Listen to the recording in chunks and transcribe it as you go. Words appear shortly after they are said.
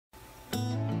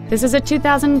This is a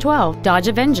 2012 Dodge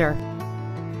Avenger.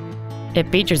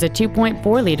 It features a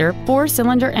 2.4-liter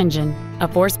four-cylinder engine, a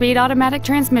 4-speed automatic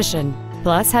transmission.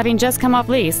 Plus, having just come off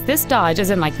lease, this Dodge is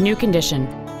in like new condition.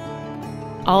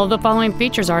 All of the following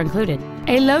features are included: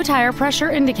 a low tire pressure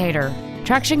indicator,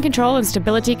 traction control and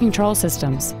stability control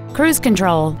systems, cruise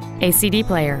control, a CD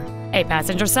player, a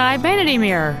passenger side vanity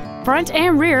mirror, front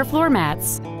and rear floor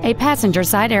mats, a passenger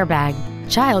side airbag,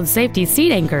 child safety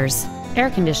seat anchors, air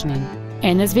conditioning,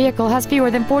 and this vehicle has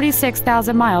fewer than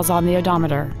 46,000 miles on the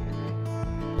odometer.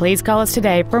 Please call us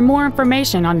today for more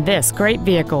information on this great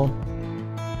vehicle.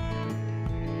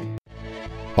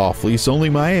 Off Lease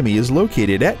Only Miami is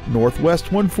located at Northwest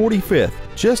 145th,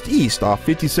 just east off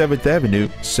 57th Avenue,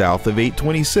 south of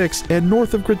 826, and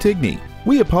north of Cretigny.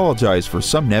 We apologize for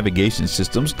some navigation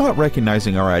systems not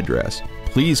recognizing our address.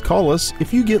 Please call us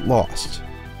if you get lost.